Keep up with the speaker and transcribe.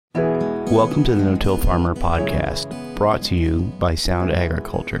Welcome to the No-Till Farmer podcast, brought to you by Sound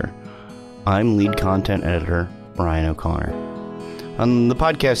Agriculture. I'm lead content editor Brian O'Connor. On the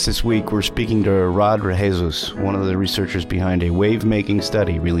podcast this week, we're speaking to Rod Rehezus, one of the researchers behind a wave-making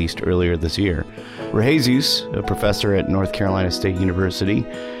study released earlier this year. Rehezus, a professor at North Carolina State University,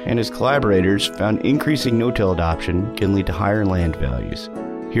 and his collaborators found increasing no-till adoption can lead to higher land values.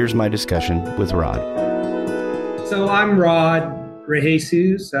 Here's my discussion with Rod. So I'm Rod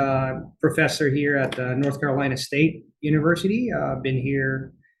Rehezus, professor here at North Carolina State University. I've been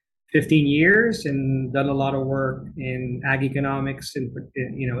here 15 years and done a lot of work in ag economics and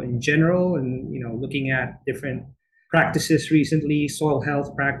in general, and looking at different practices recently, soil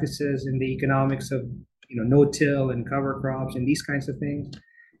health practices, and the economics of no-till and cover crops and these kinds of things.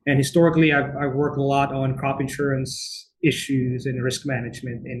 And historically, I've worked a lot on crop insurance issues and risk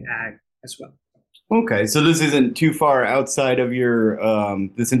management in ag as well. Okay, so this isn't too far outside of your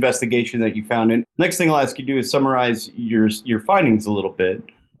this investigation that you found. And next thing I'll ask you to do is summarize your findings a little bit.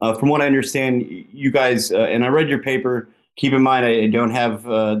 From what I understand, you guys, and I read your paper. Keep in mind, I don't have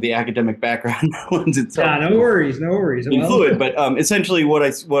the academic background that lends itself. Yeah, no worries. Fluid, but essentially, what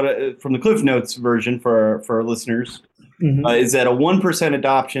from the Cliff Notes version for our listeners is that a 1%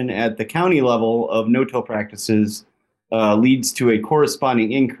 adoption at the county level of no-till practices leads to a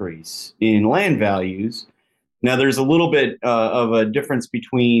corresponding increase in land values. Now, there's a little bit of a difference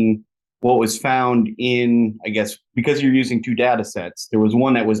between what was found in, I guess, because you're using two data sets. There was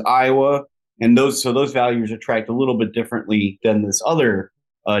one that was Iowa, and those values are tracked a little bit differently than this other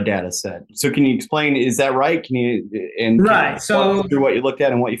data set. So can you explain, is that right? Can you walk through what you looked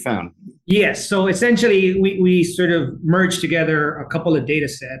at and what you found? Yes. So essentially, we sort of merged together a couple of data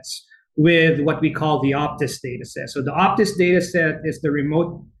sets with what we call the OPTIS data set. So the OPTIS data set is the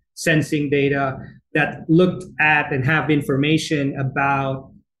remote sensing data that looked at and have information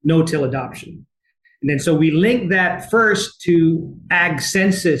about no-till adoption. And then so we linked that first to Ag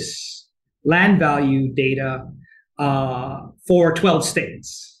Census land value data for 12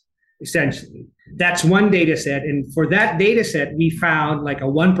 states, essentially. That's one data set. And for that data set, we found like a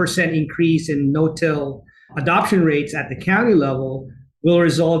 1% increase in no-till adoption rates at the county level will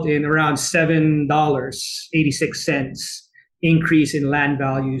result in around $7.86 increase in land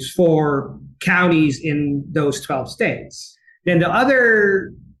values for counties in those 12 states. Then the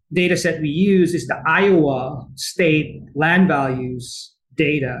other data set we use is the Iowa state land values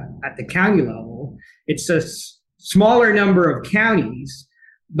data at the county level. It's a smaller number of counties,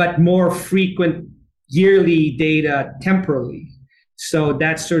 but more frequent yearly data temporally. So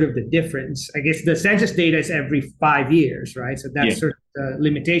that's sort of the difference. I guess the census data is every 5 years, right? So that's sort of the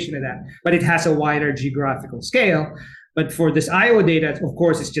limitation of that. But it has a wider geographical scale. But for this Iowa data, of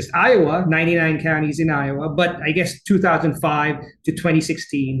course, it's just Iowa, 99 counties in Iowa, but I guess 2005 to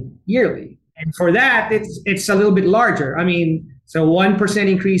 2016 yearly. And for that, it's a little bit larger. I mean, so 1%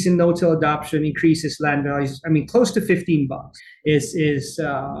 increase in no-till adoption increases land values. I mean, close to $15 is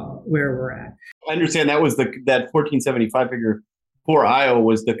where we're at. I understand that was that 1475 figure for Iowa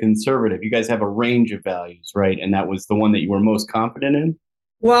was the conservative. You guys have a range of values, right? And that was the one that you were most confident in?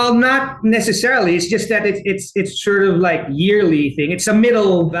 Well, not necessarily. It's just that it's sort of like yearly thing. It's a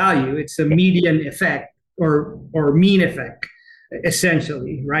middle value. It's a median effect or mean effect,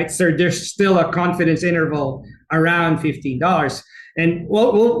 essentially, right? So there's still a confidence interval around $15. And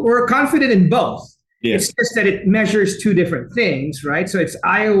we're confident in both. Yeah. It's just that it measures two different things, right? So it's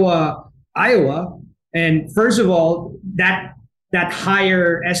Iowa. And first of all, that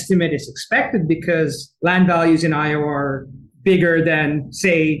higher estimate is expected because land values in Iowa are bigger than,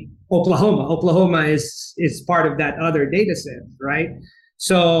 say, Oklahoma. Oklahoma is part of that other data set, right?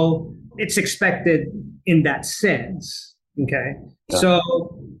 So it's expected in that sense, okay? Yeah. So,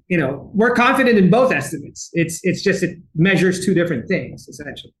 we're confident in both estimates. It's just it measures two different things,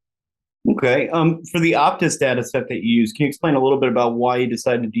 essentially. Okay. For the OPTIS data set that you use, can you explain a little bit about why you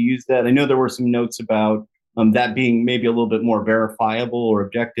decided to use that? I know there were some notes about that being maybe a little bit more verifiable or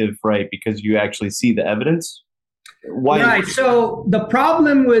objective, right? Because you actually see the evidence. Why? Right. So the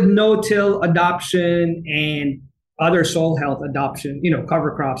problem with no-till adoption and other soil health adoption,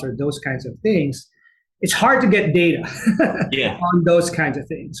 cover crops or those kinds of things, it's hard to get data on those kinds of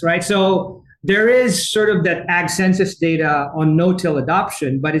things, right? So there is sort of that Ag Census data on no-till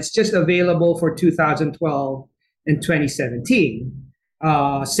adoption, but it's just available for 2012 and 2017.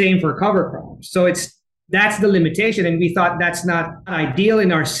 Same for cover crops. So that's the limitation. And we thought that's not ideal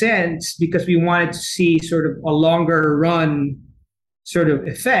in our sense because we wanted to see sort of a longer run sort of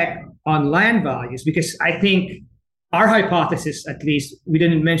effect on land values. Because I think our hypothesis, at least, we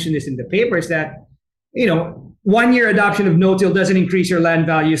didn't mention this in the paper, is that, 1 year adoption of no-till doesn't increase your land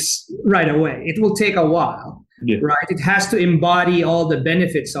values right away. It will take a while, right? It has to embody all the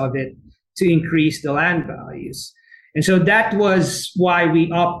benefits of it to increase the land values. And so that was why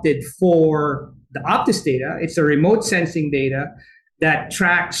we opted for the OPTIS data. It's a remote sensing data that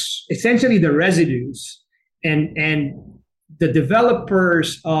tracks essentially the residues, and the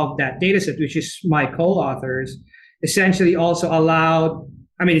developers of that data set, which is my co-authors, essentially also allowed,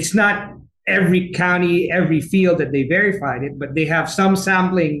 I mean, it's not every county, every field that they verified it, but they have some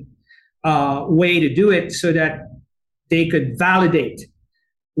sampling way to do it so that they could validate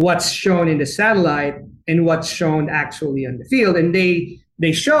what's shown in the satellite and what's shown actually on the field. And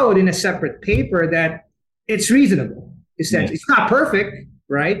they showed in a separate paper that it's reasonable, essentially. It's not perfect,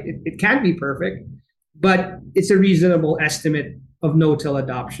 right? It can't be perfect, but it's a reasonable estimate of no-till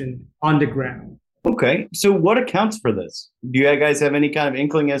adoption on the ground. Okay. So what accounts for this? Do you guys have any kind of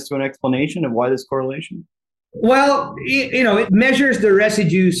inkling as to an explanation of why this correlation? Well, it measures the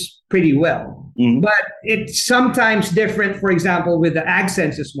residues pretty well, but it's sometimes different, for example, with the Ag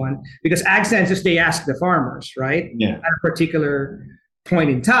Census one, because Ag Census, they ask the farmers, right? Yeah. At a particular point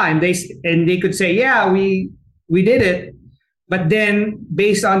in time, they could say, yeah, we did it. But then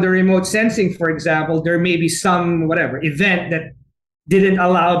based on the remote sensing, for example, there may be some event that didn't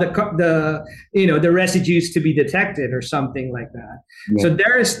allow the residues to be detected or something like that. Yeah.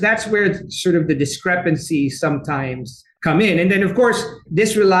 So that's where sort of the discrepancies sometimes come in. And then of course,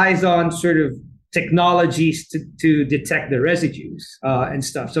 this relies on sort of technologies to detect the residues and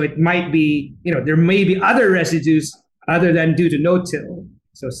stuff. So it might be, there may be other residues other than due to no-till.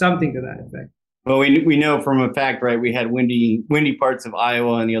 So something to that effect. Well, we know from a fact, right? We had windy parts of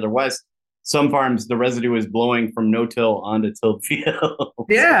Iowa and the other west. Some farms, the residue is blowing from no-till onto tilled field.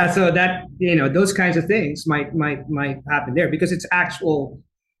 Yeah, so that those kinds of things might happen there because it's actual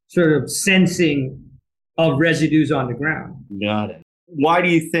sort of sensing of residues on the ground. Got it. Why do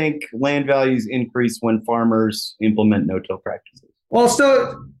you think land values increase when farmers implement no-till practices? Well,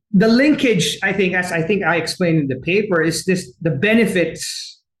 so the linkage, I think, as I think I explained in the paper, is the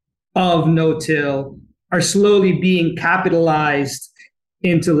benefits of no-till are slowly being capitalized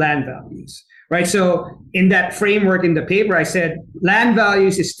into land values, right? So in that framework in the paper, I said land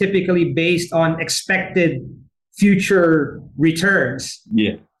values is typically based on expected future returns,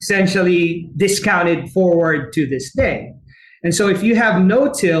 essentially discounted forward to this day. And so if you have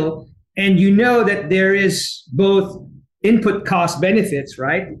no-till and you know that there is both input cost benefits,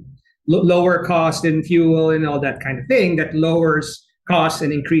 right? Lower cost in fuel and all that kind of thing that lowers costs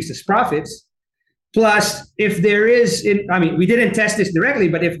and increases profits. Plus, if there is, we didn't test this directly,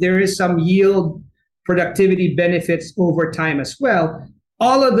 but if there is some yield productivity benefits over time as well,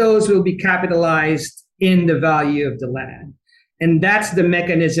 all of those will be capitalized in the value of the land. And that's the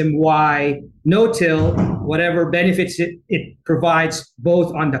mechanism why no-till, whatever benefits it provides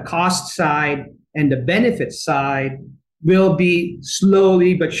both on the cost side and the benefits side, will be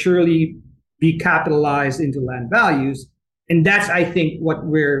slowly but surely be capitalized into land values. And that's, I think, what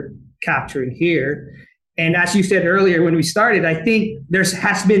we're capturing here. And as you said earlier when we started, I think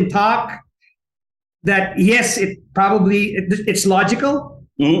has been talk that, yes, it's logical,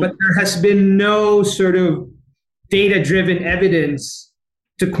 but there has been no sort of data-driven evidence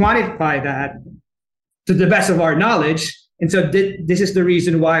to quantify that to the best of our knowledge. And so this is the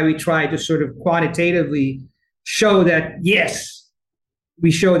reason why we try to sort of quantitatively show that, yes,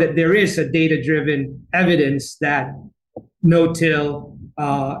 we show that there is a data-driven evidence that no-till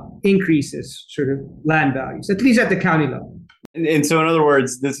increases sort of land values, at least at the county level. And so, in other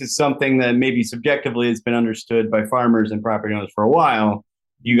words, this is something that maybe subjectively has been understood by farmers and property owners for a while.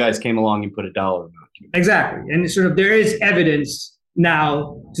 You guys came along and put a dollar amount to it. Exactly. And sort of there is evidence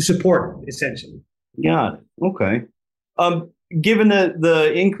now to support it, essentially. Got it. Okay. Given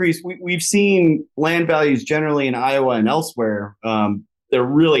the increase, we've seen land values generally in Iowa and elsewhere. They're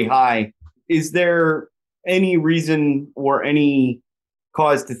really high. Is there any reason or any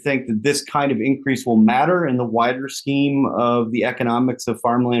cause to think that this kind of increase will matter in the wider scheme of the economics of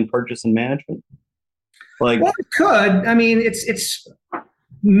farmland purchase and management? Well, it could. I mean, it's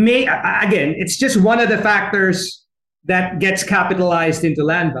just one of the factors that gets capitalized into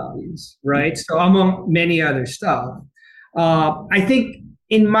land values, right? So among many other stuff, I think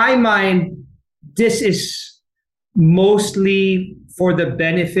in my mind, this is mostly for the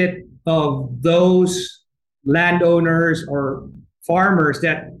benefit of those landowners or farmers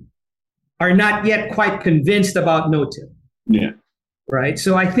that are not yet quite convinced about no-till. Yeah. Right.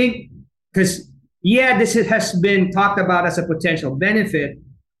 So I think because this has been talked about as a potential benefit,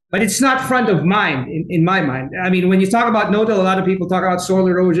 but it's not front of mind in my mind. I mean, when you talk about no-till, a lot of people talk about soil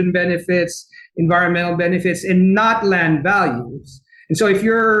erosion benefits, environmental benefits, and not land values. And so if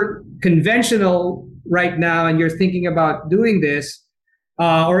you're conventional right now and you're thinking about doing this,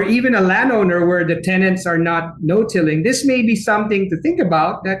 or even a landowner where the tenants are not no-tilling, this may be something to think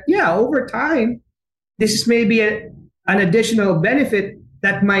about that, yeah, over time, this may be an additional benefit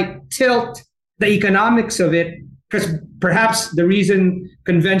that might tilt the economics of it, because perhaps the reason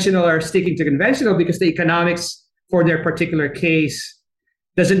conventional are sticking to conventional because the economics for their particular case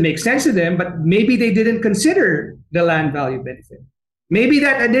doesn't make sense to them, but maybe they didn't consider the land value benefit. Maybe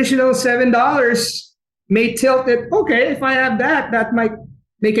that additional $7 may tilt it, okay, if I have that, that might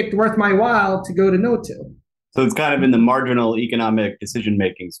make it worth my while to go to no-till. So it's kind of in the marginal economic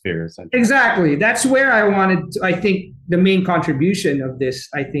decision-making sphere, essentially. Exactly. That's where I wanted to, I think, the main contribution of this,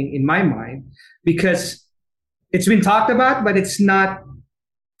 I think, in my mind, because it's been talked about, but it's not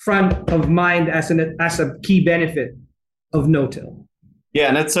front of mind as a key benefit of no-till. Yeah,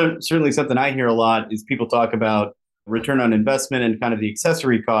 and that's certainly something I hear a lot is people talk about return on investment and kind of the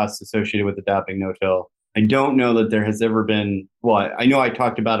accessory costs associated with adopting no-till. I don't know that there has ever been, well, I know I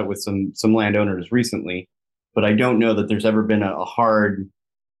talked about it with some landowners recently, but I don't know that there's ever been a hard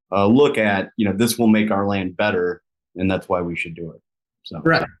look at, this will make our land better, and that's why we should do it. So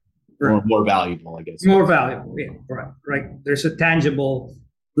right. More valuable, I guess. More valuable, yeah, right. There's a tangible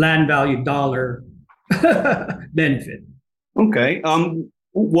land value dollar benefit. Okay.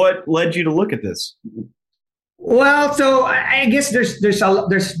 What led you to look at this? Well, so I guess there's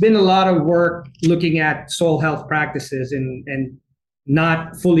been a lot of work looking at soil health practices and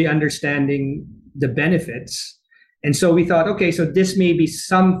not fully understanding the benefits. And so we thought, okay, so this may be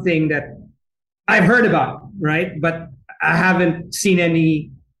something that I've heard about, right? But I haven't seen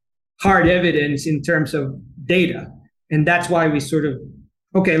any hard evidence in terms of data. And that's why we sort of,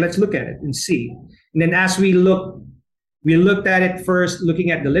 okay, let's look at it and see. And then as we looked at it first,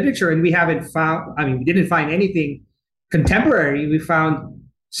 looking at the literature, and we didn't find anything contemporary. We found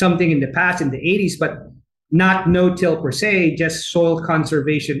something in the past, in the 80s, but not no-till per se, just soil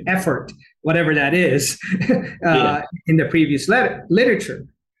conservation effort, whatever that is, in the previous literature.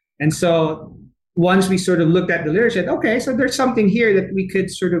 And so once we sort of looked at the literature, okay, so there's something here that we could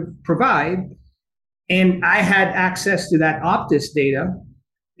sort of provide. And I had access to that Optis data.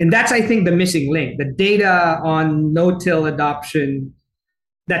 And that's, I think, the missing link. The data on no-till adoption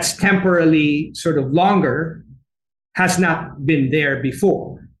that's temporarily sort of longer has not been there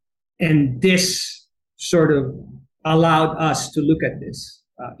before. And this sort of allowed us to look at this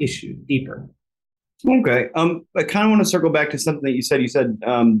issue deeper. Okay. I kind of want to circle back to something that you said. You said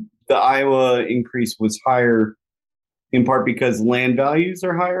the Iowa increase was higher in part because land values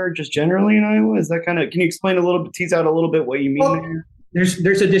are higher just generally in Iowa. Is that kind of, can you explain a little bit, tease out a little bit what you mean there?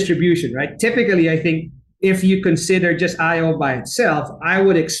 There's a distribution, right? Typically, I think if you consider just Iowa by itself, I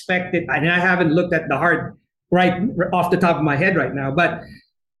would expect it, and I haven't looked at the hard right off the top of my head right now, but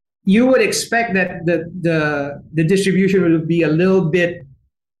you would expect that the distribution would be a little bit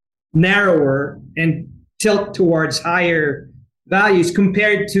narrower and tilt towards higher values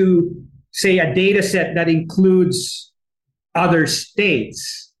compared to, say, a data set that includes other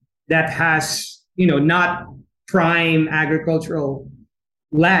states that has, not prime agricultural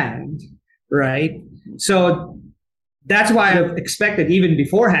land, right? So that's why I've expected even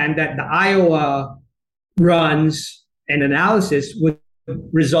beforehand that the Iowa runs and analysis would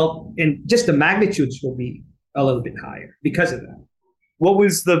result in just the magnitudes will be a little bit higher because of that. What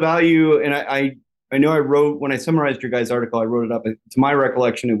was the value? And I know I wrote, when I summarized your guys' article, I wrote it up. To my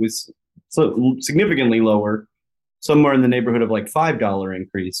recollection, it was significantly lower, somewhere in the neighborhood of like $5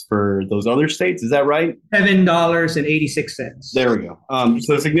 increase for those other states. Is that right? $7.86. There we go.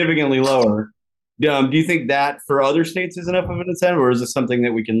 So significantly lower. Do you think that for other states is enough of an incentive, or is this something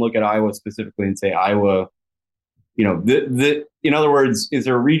that we can look at Iowa specifically and say Iowa, in other words, is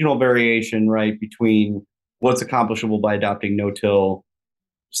there a regional variation, right, between what's accomplishable by adopting no-till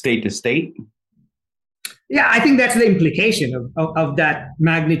state to state? Yeah, I think that's the implication of that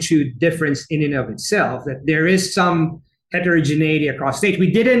magnitude difference in and of itself, that there is some heterogeneity across states.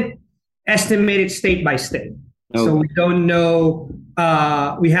 We didn't estimate it state by state. Okay. So we don't know,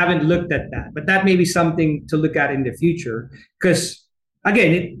 we haven't looked at that. But that may be something to look at in the future. Because,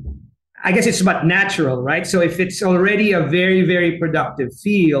 again, I guess it's about natural, right? So if it's already a very, very productive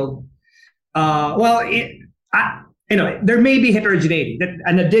field, there may be heterogeneity. That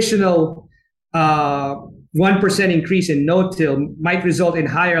an additional 1% increase in no-till might result in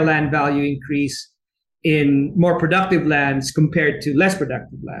higher land value increase in more productive lands compared to less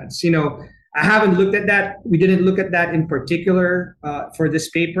productive lands. I haven't looked at that. We didn't look at that in particular for this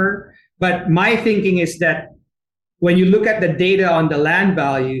paper. But my thinking is that when you look at the data on the land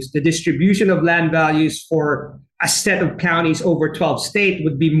values, the distribution of land values for a set of counties over 12 states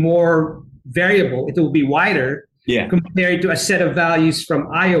would be more variable. It will be wider compared to a set of values from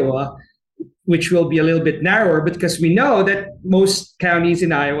Iowa, which will be a little bit narrower, because we know that most counties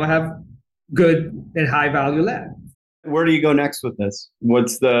in Iowa have good and high value land. Where do you go next with this? What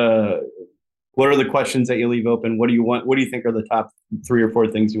are the questions that you leave open? What do you want? What do you think are the top 3 or 4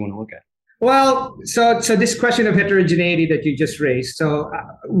 things you want to look at? Well, so this question of heterogeneity that you just raised. So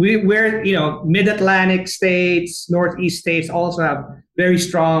we're, mid-Atlantic states, Northeast states also have very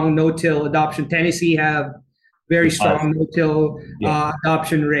strong no-till adoption. Tennessee have very strong no-till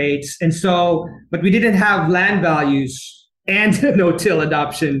adoption rates. And so, but we didn't have land values and no-till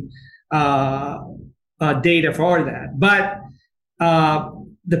adoption data for that. But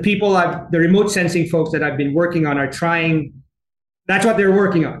the remote sensing folks that I've been working on are trying. That's what they're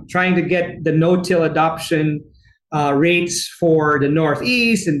working on, trying to get the no-till adoption rates for the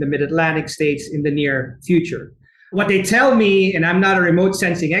Northeast and the Mid-Atlantic states in the near future. What they tell me, and I'm not a remote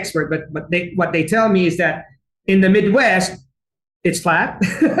sensing expert, but what they tell me is that in the Midwest, it's flat.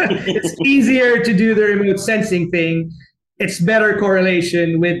 It's easier to do the remote sensing thing. It's better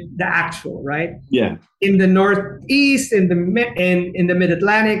correlation with the actual, right? Yeah. In the Northeast, in the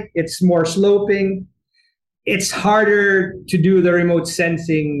Mid-Atlantic, it's more sloping. It's harder to do the remote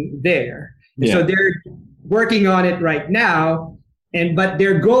sensing there. Yeah. So they're working on it right now. But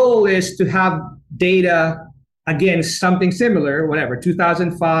their goal is to have data, again, something similar,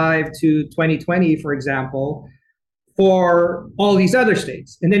 2005 to 2020, for example, for all these other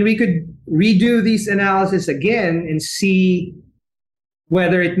states. And then we could redo these analysis again and see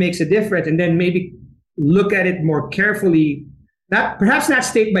whether it makes a difference, and then maybe look at it more carefully, perhaps not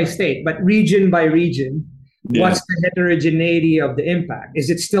state by state, but region by region. Yeah. What's the heterogeneity of the impact? Is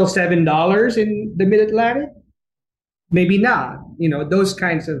it still $7 in the Mid-Atlantic? Maybe not. Those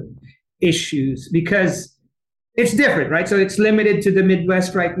kinds of issues, because it's different, right? So it's limited to the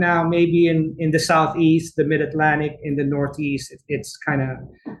Midwest right now. Maybe in the Southeast, the Mid-Atlantic, in the Northeast, it's kind of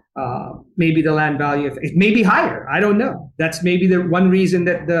maybe the land value, it may be higher. I don't know. That's maybe the one reason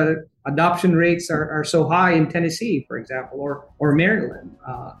that the adoption rates are so high in Tennessee, for example, or Maryland.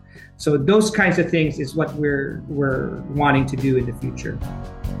 So those kinds of things is what we're wanting to do in the future.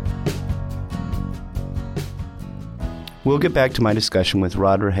 We'll get back to my discussion with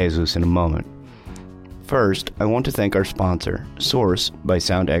Rod Rehezus in a moment. First, I want to thank our sponsor, Source by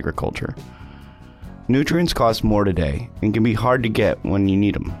Sound Agriculture. Nutrients cost more today and can be hard to get when you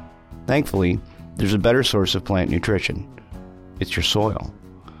need them. Thankfully, there's a better source of plant nutrition. It's your soil.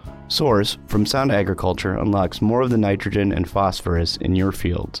 Source from Sound Agriculture unlocks more of the nitrogen and phosphorus in your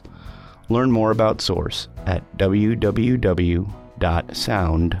fields. Learn more about Source at www.sound.ag.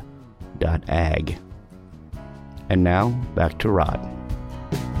 And now, back to Rod.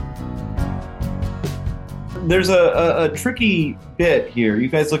 There's a tricky bit here. You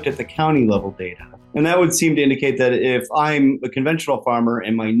guys looked at the county level data, and that would seem to indicate that if I'm a conventional farmer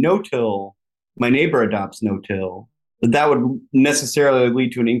and my neighbor adopts no-till, that would necessarily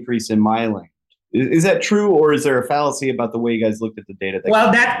lead to an increase in my land. Is that true, or is there a fallacy about the way you guys looked at the data?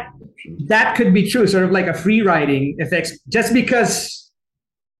 Well, that could be true, sort of like a free riding effect, just because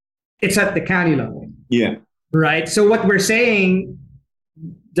it's at the county level. Yeah. Right. So what we're saying,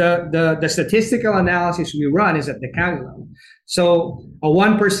 the statistical analysis we run is at the county level. So a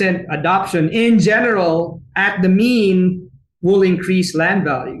 1% adoption in general at the mean will increase land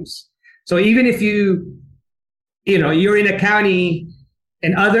values. So even if you're in a county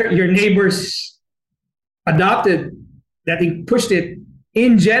and your neighbors adopted that, they pushed it,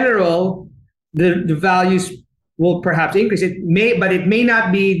 in general, the values will perhaps increase. But it may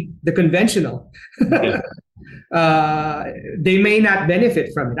not be the conventional. Yeah. They may not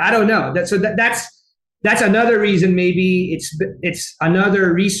benefit from it. I don't know. That's another reason. Maybe it's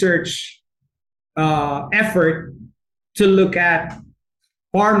another research effort to look at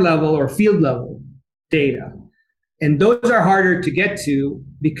farm level or field level data, and those are harder to get to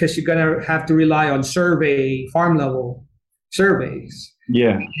because you're going to have to rely on farm level surveys.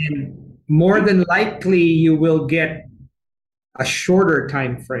 Yeah, and more than likely you will get a shorter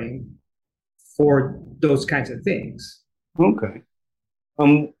time frame for those kinds of things. Okay.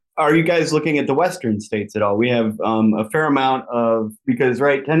 Are you guys looking at the Western states at all? We have a fair amount because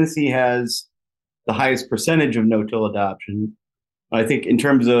Tennessee has the highest percentage of no-till adoption. I think in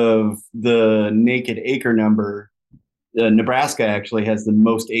terms of the naked acre number, Nebraska actually has the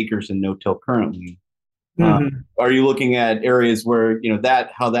most acres in no-till currently. Mm-hmm. Are you looking at areas where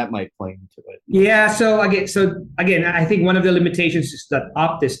how that might play into it? Yeah. So again, I think one of the limitations is that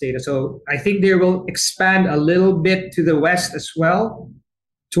Optis data. So I think they will expand a little bit to the west as well.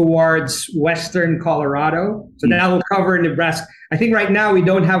 towards western Colorado. So that will cover Nebraska. I think right now we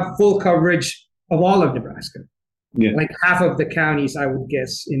don't have full coverage of all of Nebraska. Yeah. Like half of the counties, I would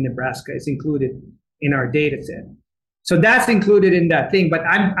guess, in Nebraska is included in our data set. So that's included in that thing. But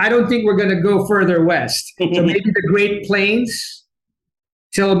I don't think we're going to go further west. So maybe the Great Plains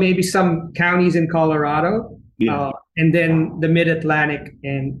till maybe some counties in Colorado. Yeah. And then the Mid-Atlantic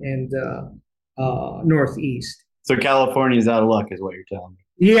and Northeast. So California is out of luck, is what you're telling me.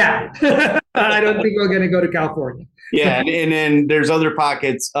 Yeah. I don't think we're going to go to California. Yeah, and then there's other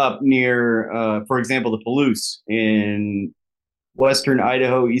pockets up near, for example, the Palouse in western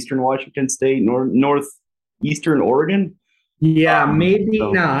Idaho, eastern Washington State, northeastern Oregon. Yeah, maybe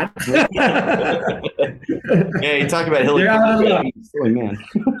so. Not. Yeah, you talk about Hillary. Oh, man.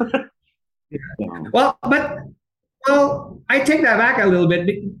 Well, I take that back a little bit.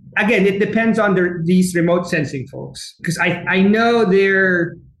 Again, it depends on these remote sensing folks, because I know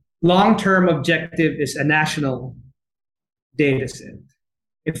their long-term objective is a national data set.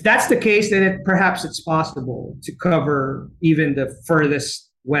 If that's the case, then perhaps it's possible to cover even the furthest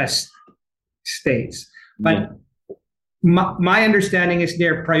west states. But my understanding is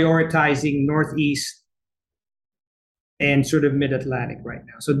they're prioritizing Northeast and sort of Mid-Atlantic right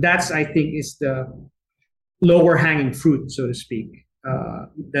now. So that's, I think, is the lower hanging fruit, so to speak,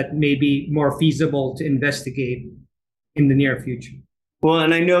 that may be more feasible to investigate in the near future. Well,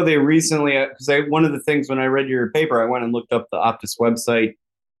 and I know they recently, because one of the things when I read your paper, I went and looked up the Optus website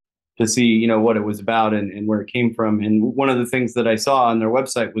to see, what it was about and where it came from. And one of the things that I saw on their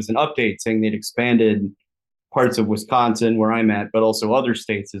website was an update saying they'd expanded parts of Wisconsin, where I'm at, but also other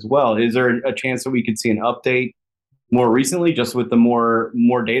states as well. Is there a chance that we could see an update more recently, just with the more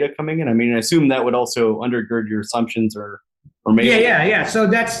data coming in? I mean, I assume that would also undergird your assumptions, or maybe. Yeah. So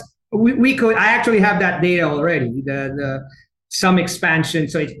that's we could. I actually have that data already. The some expansion.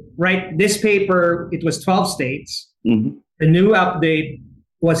 So this paper, it was 12 states. Mm-hmm. The new update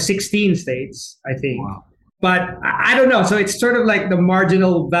was 16 states, I think. Wow. But I don't know. So it's sort of like the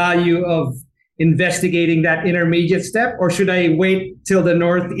marginal value of investigating that intermediate step, or should I wait till the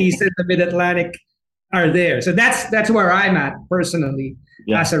Northeast and the Mid-Atlantic are there? So that's where I'm at personally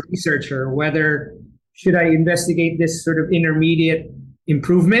as a researcher, whether should I investigate this sort of intermediate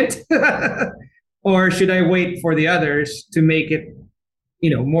improvement or should I wait for the others to make it,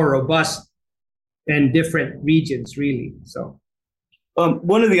 more robust and different regions, really? So,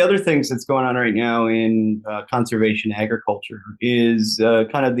 one of the other things that's going on right now in conservation agriculture is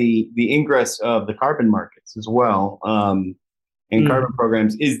kind of the ingress of the carbon markets as well, and carbon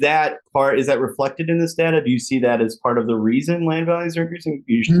programs. Is that reflected in this data? Do you see that as part of the reason land values are increasing?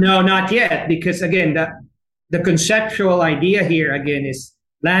 No, not yet, because again, the conceptual idea here again is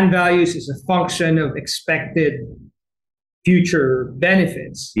land values is a function of expected future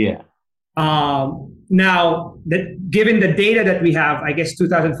benefits. Yeah. Now, given the data that we have, I guess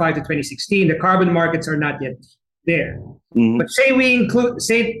 2005 to 2016, the carbon markets are not yet there. Mm-hmm. But say we include,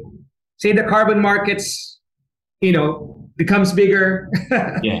 say the carbon markets, becomes bigger.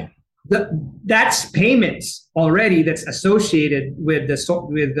 Yeah. That's payments already that's associated with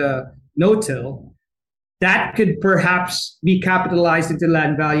the no-till. That could perhaps be capitalized into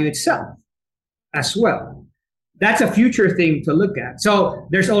land value itself as well. That's a future thing to look at. So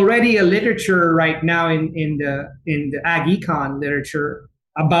there's already a literature right now in the ag econ literature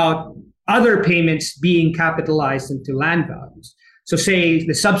about other payments being capitalized into land values. So say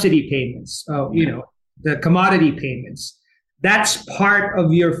the subsidy payments, the commodity payments, that's part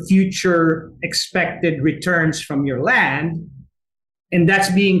of your future expected returns from your land. And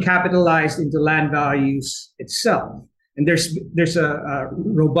that's being capitalized into land values itself. And there's a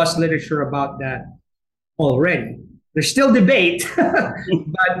robust literature about that already. There's still debate,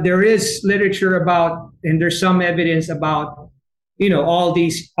 but there is literature about, and there's some evidence about, all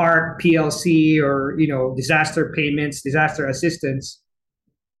these ARC, PLC, or, disaster payments, disaster assistance.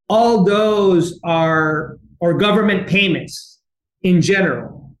 All those or government payments in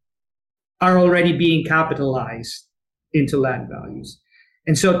general are already being capitalized into land values.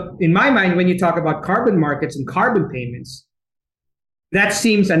 And so in my mind, when you talk about carbon markets and carbon payments, that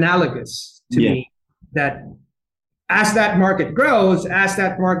seems analogous to me, that as that market grows, as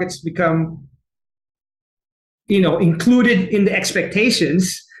that markets become, included in the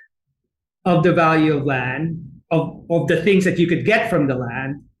expectations of the value of land, of the things that you could get from the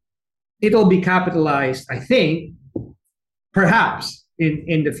land, it'll be capitalized, I think, perhaps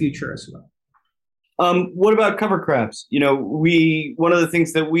in the future as well. What about cover crops? One of the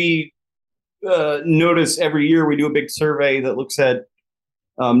things that we notice every year, we do a big survey that looks at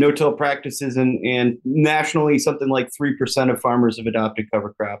no-till practices, and nationally, something like 3% of farmers have adopted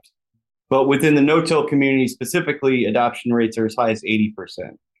cover crops. But within the no-till community specifically, adoption rates are as high as 80%.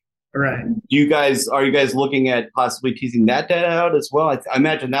 Right. Are you guys looking at possibly teasing that data out as well? I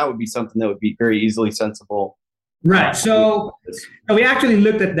imagine that would be something that would be very easily sensible. Right. So we actually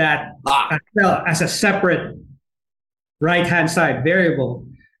looked at that as a separate right-hand side variable,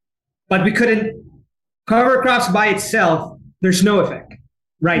 but we couldn't. Cover crops by itself, there's no effect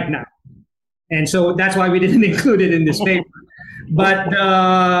right now. And so that's why we didn't include it in this paper. But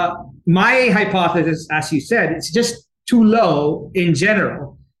my hypothesis, as you said, it's just too low in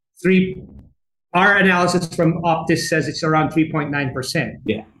general. Our analysis from Optis says it's around 3.9%.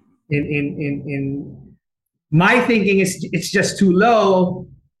 Yeah. In my thinking is it's just too low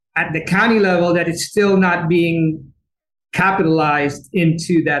at the county level, that it's still not being capitalized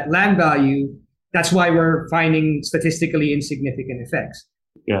into that land value. That's why we're finding statistically insignificant effects.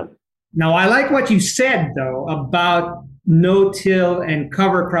 Yeah. Now, I like what you said, though, about no-till and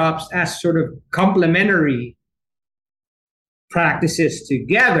cover crops as sort of complementary practices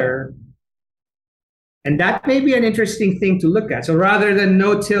together. And that may be an interesting thing to look at. So rather than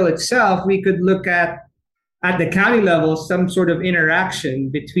no-till itself, we could look at the county level, some sort of interaction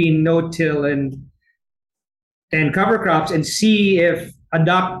between no-till and cover crops, and see if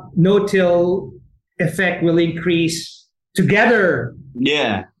no-till effect will increase together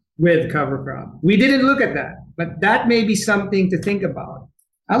with cover crop. We didn't look at that, but that may be something to think about.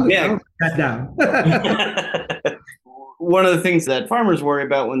 I'll put that down. One of the things that farmers worry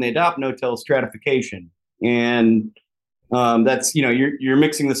about when they adopt no-till is stratification. And that's, you're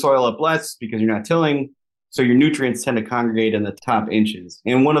mixing the soil up less because you're not tilling. So your nutrients tend to congregate in the top inches.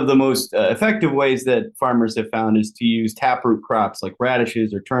 And one of the most effective ways that farmers have found is to use taproot crops like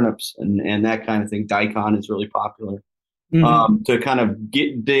radishes or turnips and that kind of thing. Daikon is really popular. To kind of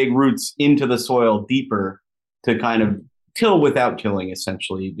dig roots into the soil deeper, to kind of till without tilling,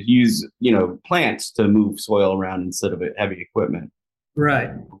 essentially. Use, plants to move soil around instead of heavy equipment. Right.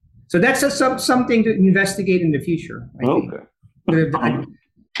 So that's something to investigate in the future, I think.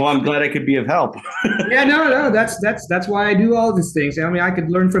 Well, I'm glad I could be of help. Yeah, no, that's why I do all these things. I mean, I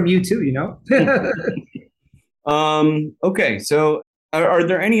could learn from you too, Okay, so are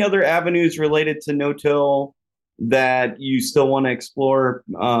there any other avenues related to no-till that you still want to explore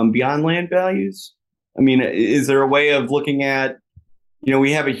beyond land values? I mean, is there a way of looking at,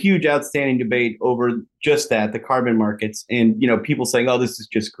 we have a huge outstanding debate over just that, the carbon markets, and, people saying, oh, this is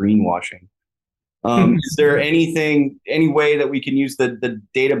just greenwashing. Is there any way that we can use the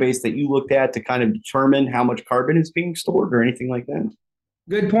database that you looked at to kind of determine how much carbon is being stored or anything like that?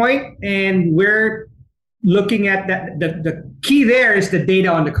 Good point. And we're looking at that. The key there is the data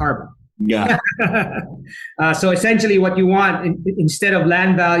on the carbon. Yeah. So essentially what you want, instead of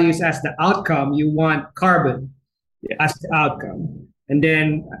land values as the outcome, you want carbon as the outcome. And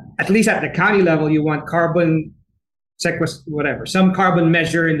then at least at the county level, you want carbon some carbon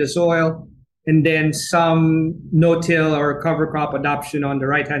measure in the soil, and then some no-till or cover crop adoption on the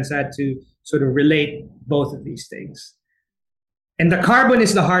right-hand side to sort of relate both of these things. And the carbon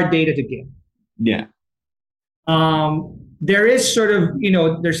is the hard data to get. Yeah. There is sort of,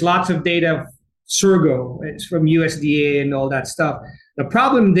 there's lots of data, Surgo, it's from USDA and all that stuff. The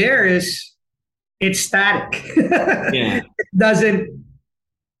problem there is it's static. It doesn't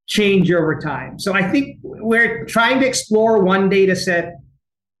change over time. So I think we're trying to explore one data set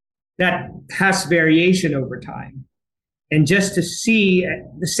that has variation over time. And just to see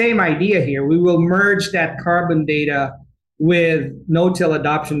the same idea here, we will merge that carbon data with no-till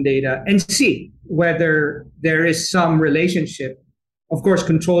adoption data and see whether there is some relationship, of course,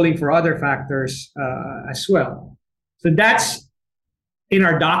 controlling for other factors as well. So that's in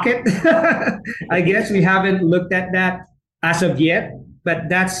our docket. I guess we haven't looked at that as of yet, but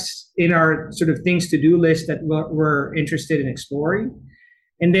that's in our sort of things to do list that we're interested in exploring.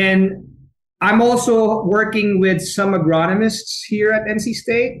 And then I'm also working with some agronomists here at NC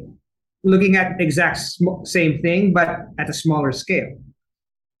State, looking at exact same thing, but at a smaller scale.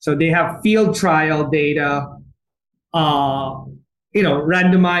 So they have field trial data,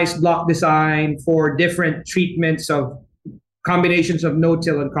 randomized block design for different treatments of combinations of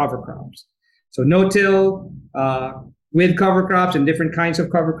no-till and cover crops. So no-till with cover crops and different kinds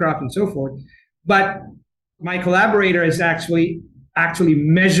of cover crops and so forth. But my collaborator is actually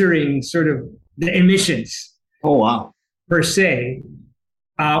measuring sort of the emissions. Oh, wow. Per se,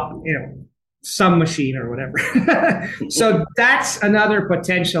 some machine or whatever. So that's another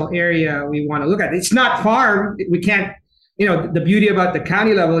potential area we want to look at. It's not farm. We can't, the beauty about the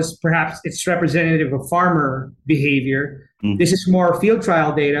county level is perhaps it's representative of farmer behavior. Mm-hmm. This is more field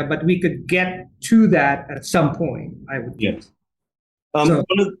trial data, but we could get to that at some point, I would think.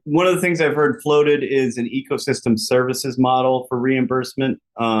 One of the things I've heard floated is an ecosystem services model for reimbursement.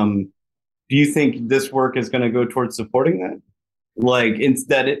 Do you think this work is going to go towards supporting that? Like,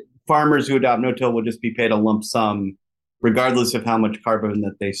 instead, farmers who adopt no-till will just be paid a lump sum, regardless of how much carbon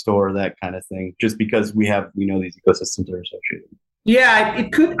that they store, that kind of thing, just because we know these ecosystems are associated. Yeah,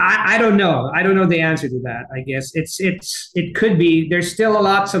 it could. I don't know. I don't know the answer to that. I guess it could be. There's still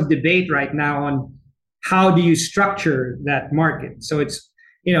lots of debate right now on how do you structure that market. So it's,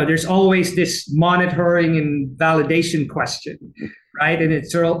 there's always this monitoring and validation question, right? And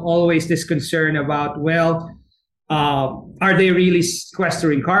it's always this concern about, are they really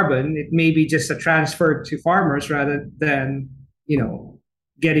sequestering carbon? It may be just a transfer to farmers rather than,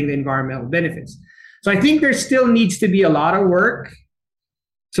 getting the environmental benefits. So I think there still needs to be a lot of work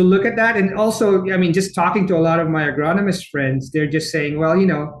to look at that. And also, just talking to a lot of my agronomist friends, they're just saying,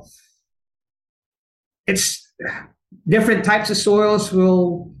 it's different types of soils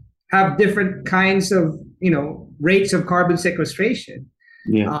will have different kinds of, rates of carbon sequestration.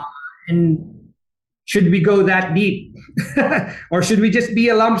 Yeah. And should we go that deep or should we just be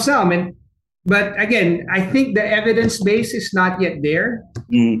a lump sum? But again, I think the evidence base is not yet there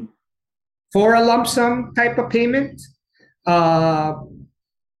for a lump sum type of payment.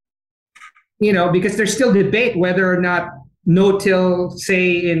 Because there's still debate whether or not no-till,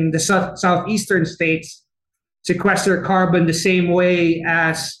 say in the southeastern states, sequester carbon the same way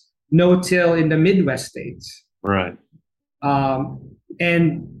as no-till in the Midwest states. Right.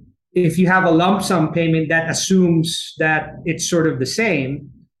 And if you have a lump sum payment, that assumes that it's sort of the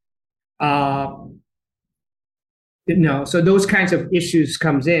same. So those kinds of issues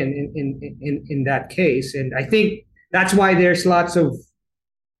comes in that case. And I think that's why there's lots of,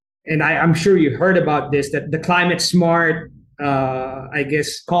 and I'm sure you heard about this, that the climate smart,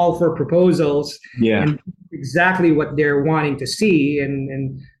 call for proposals. Yeah. And exactly what they're wanting to see.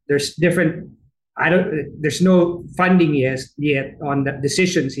 And there's different, there's no funding yet on the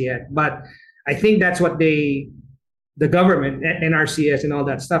decisions yet, but I think that's what the government, NRCS and all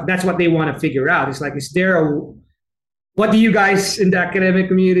that stuff, that's what they want to figure out. It's like, what do you guys in the academic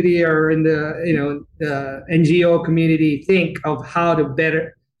community or in the NGO community think of how to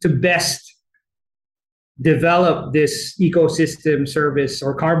best develop this ecosystem service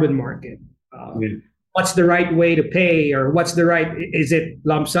or carbon market? What's the right way to pay, or is it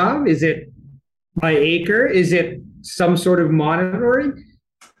lump sum? Is it by acre? Is it some sort of monitoring?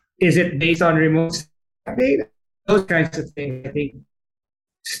 Is it based on remote data? Those kinds of things, I think,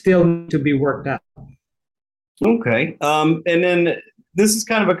 still need to be worked out. Okay. And then this is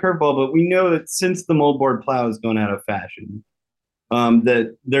kind of a curveball, but we know that since the moldboard plow has gone out of fashion,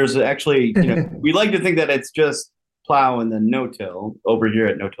 that there's actually, we like to think that it's just plow and then no-till over here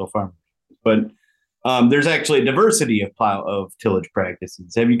at No-Till Farmers. But there's actually a diversity of tillage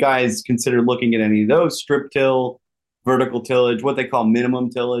practices. Have you guys considered looking at any of those? Strip till, vertical tillage, what they call minimum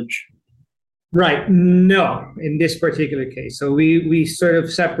tillage? Right. No, in this particular case. So we sort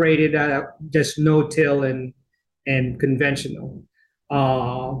of separated just no-till and conventional.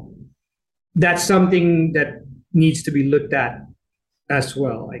 That's something that needs to be looked at as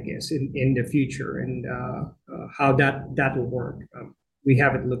well, I guess, in the future, and how that will work. We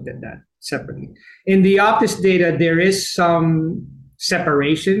haven't looked at that separately. In the Optus data, there is some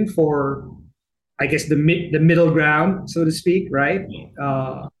separation for, I guess, the middle ground, so to speak, right?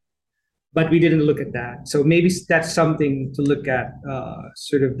 But we didn't look at that. So maybe that's something to look at,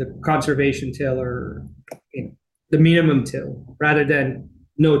 sort of the conservation till or the minimum till rather than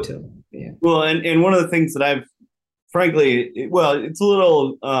no-till. Yeah. Well, and one of the things that I've, frankly, it's a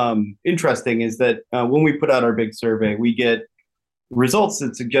little interesting is that when we put out our big survey, we get results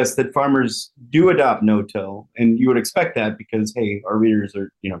that suggest that farmers do adopt no-till, and you would expect that because, hey, our readers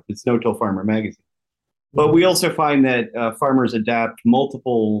are, it's No-Till Farmer magazine. But we also find that farmers adapt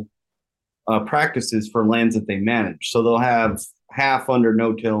multiple practices for lands that they manage. So they'll have half under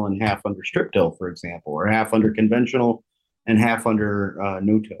no-till and half under strip till, for example, or half under conventional and half under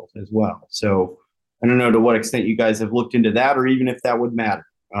no-till as well. So I don't know to what extent you guys have looked into that, or even if that would matter.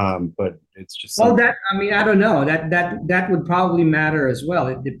 But it's just something. I don't know. That would probably matter as well.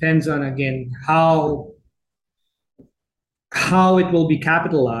 It depends on, again, how it will be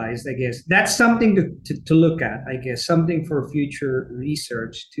capitalized, I guess. That's something to look at, I guess, something for future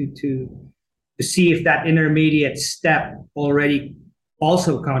research to see if that intermediate step already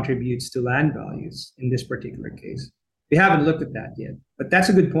also contributes to land values in this particular case. We haven't looked at that yet, but that's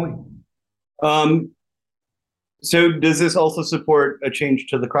a good point. So does this also support a change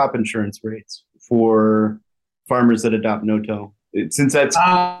to the crop insurance rates for farmers that adopt no-till? Since that's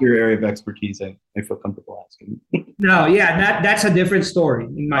your area of expertise, I feel comfortable asking. No, yeah, that's a different story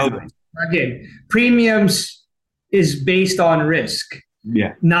in my mind. Again, premiums is based on risk,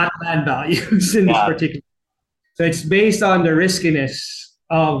 not land values in this particular. So it's based on the riskiness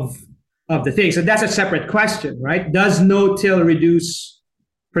of the thing. So that's a separate question, right? Does no-till reduce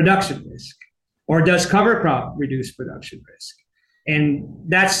production risk, or does cover crop reduce production risk? And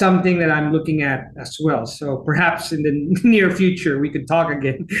that's something that I'm looking at as well. So perhaps in the near future we could talk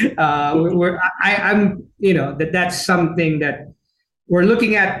again. That's something that we're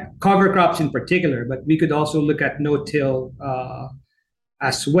looking at, cover crops in particular, but we could also look at no-till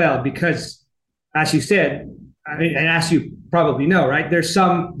as well, because as you said, and as you probably know, right, there's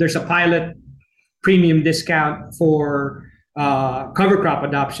a pilot premium discount for cover crop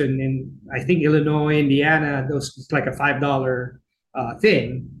adoption in, I think, Illinois, Indiana. It's like a $5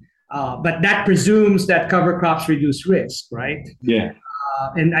 thing, but that presumes that cover crops reduce risk, right? Yeah.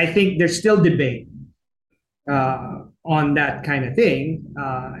 And I think there's still debate on that kind of thing,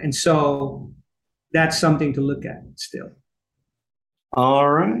 and so that's something to look at still.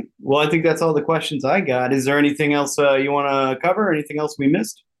 All right. Well, I think that's all the questions I got. Is there anything else you want to cover? Anything else we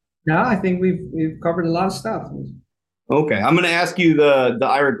missed? No, I think we've covered a lot of stuff. Okay, I'm going to ask you the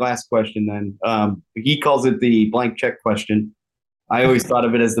Ira Glass question then. He calls it the blank check question. I always thought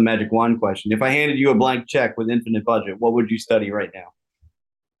of it as the magic wand question. If I handed you a blank check with infinite budget, what would you study right now?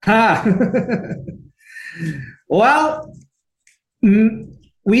 Well,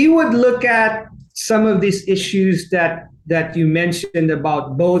 we would look at some of these issues that you mentioned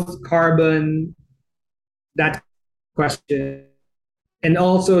about both carbon, that question, and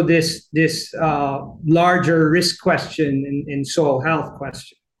also this larger risk question and soil health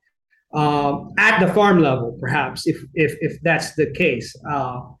question. At the farm level, perhaps, if that's the case.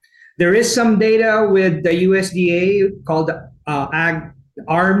 There is some data with the USDA called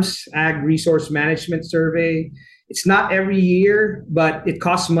ARMS, Ag Resource Management Survey. It's not every year, but it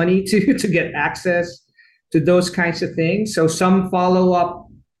costs money to get access to those kinds of things. So some follow-up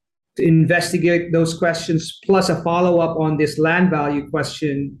to investigate those questions, plus a follow-up on this land value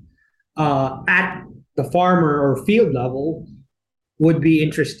question at the farmer or field level would be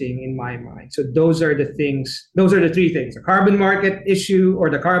interesting in my mind. So those are the three things: the carbon market issue or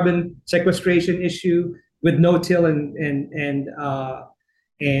the carbon sequestration issue with no-till and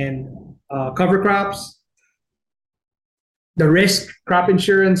cover crops, the risk crop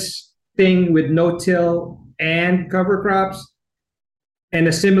insurance thing with no-till and cover crops, and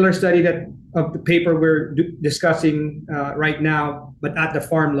a similar study of the paper we're discussing right now, but at the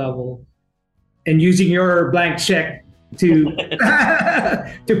farm level, and using your blank check to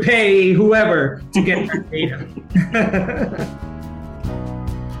to pay whoever to get that data.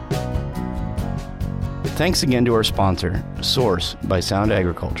 Thanks again to our sponsor, Source by Sound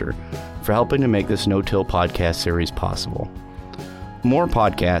Agriculture, for helping to make this no-till podcast series possible. More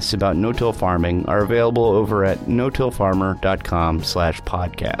podcasts about no-till farming are available over at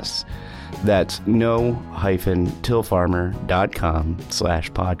no-tillfarmer.com/podcasts. That's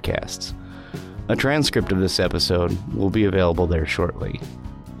no-tillfarmer.com/podcasts. A transcript of this episode will be available there shortly.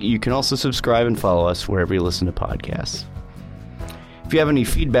 You can also subscribe and follow us wherever you listen to podcasts. If you have any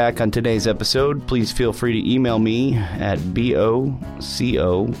feedback on today's episode, please feel free to email me at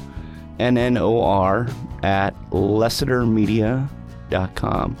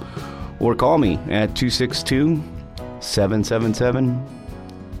boconnor@lessitermedia.com or call me at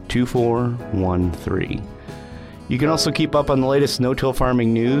 262-777-2413. You can also keep up on the latest no-till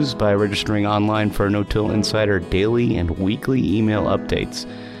farming news by registering online for No-Till Insider daily and weekly email updates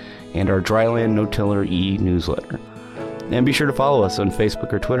and our Dryland No-Tiller e-newsletter. And be sure to follow us on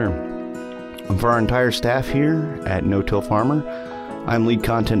Facebook or Twitter. And for our entire staff here at No-Till Farmer, I'm lead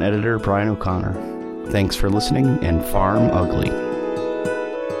content editor Brian O'Connor. Thanks for listening, and farm ugly.